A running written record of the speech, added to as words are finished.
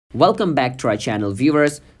Welcome back to our channel,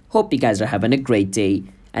 viewers. Hope you guys are having a great day.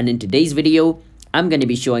 And in today's video, I'm going to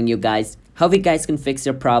be showing you guys how you guys can fix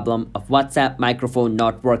your problem of WhatsApp microphone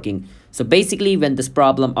not working. So basically, when this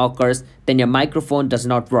problem occurs, then your microphone does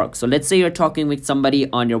not work. So let's say you're talking with somebody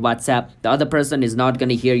on your WhatsApp. The other person is not going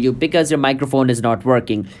to hear you because your microphone is not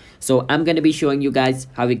working. So I'm going to be showing you guys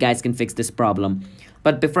how you guys can fix this problem.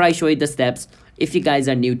 But before I show you the steps, if you guys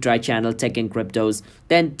are new to our channel Tech and Cryptos,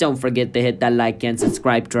 then don't forget to hit that like and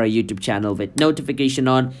subscribe to our YouTube channel with notification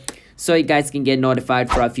on so you guys can get notified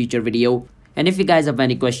for our future video. And if you guys have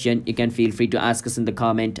any question, you can feel free to ask us in the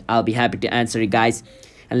comment. I'll be happy to answer you guys.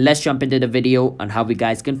 And let's jump into the video on how we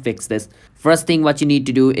guys can fix this. First thing what you need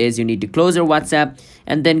to do is you need to close your WhatsApp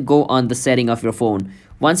and then go on the setting of your phone.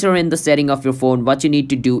 Once you're in the setting of your phone, what you need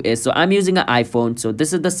to do is, so I'm using an iPhone, so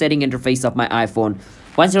this is the setting interface of my iPhone.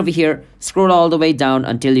 Once you're over here, scroll all the way down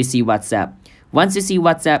until you see WhatsApp. Once you see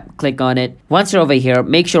WhatsApp, click on it. Once you're over here,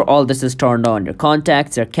 make sure all this is turned on. Your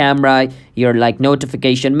contacts, your camera, your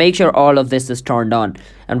notification, make sure all of this is turned on.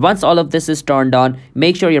 And once all of this is turned on,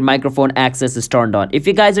 make sure your microphone access is turned on. If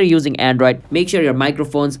you guys are using Android, make sure your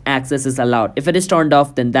microphone's access is allowed. If it is turned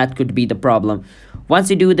off, then that could be the problem. Once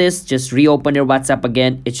you do this, just reopen your WhatsApp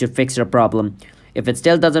again. It should fix your problem. If it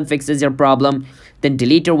still doesn't fixes your problem, then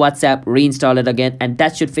delete your WhatsApp, reinstall it again, and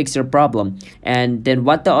that should fix your problem. And then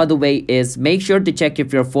what the other way is, make sure to check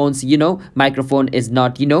if your phone's, microphone is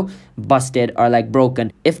not, busted or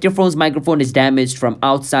broken. If your phone's microphone is damaged from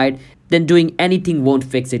outside, then doing anything won't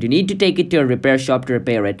fix it. You need to take it to a repair shop to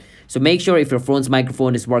repair it. So make sure if your phone's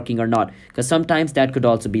microphone is working or not, because sometimes that could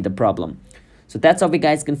also be the problem. So that's how you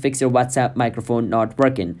guys can fix your WhatsApp microphone not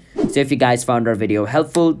working. So if you guys found our video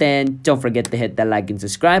helpful, then don't forget to hit that like and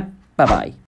subscribe. Bye-bye.